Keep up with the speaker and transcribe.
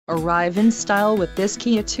Arrive in style with this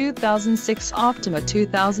Kia 2006 Optima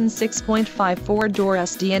 2006.54-door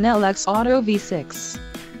Sdn LX Auto V6.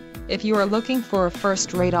 If you are looking for a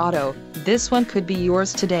first-rate auto, this one could be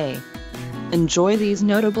yours today. Enjoy these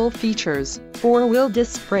notable features: 4-wheel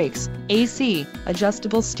disc brakes, AC,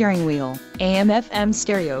 adjustable steering wheel, AM/FM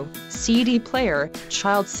stereo, CD player,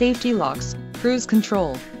 child safety locks, cruise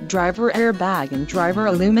control, driver airbag and driver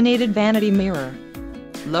illuminated vanity mirror.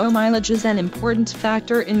 Low mileage is an important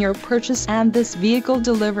factor in your purchase, and this vehicle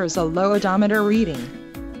delivers a low odometer reading.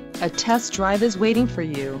 A test drive is waiting for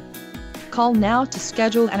you. Call now to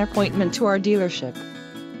schedule an appointment to our dealership.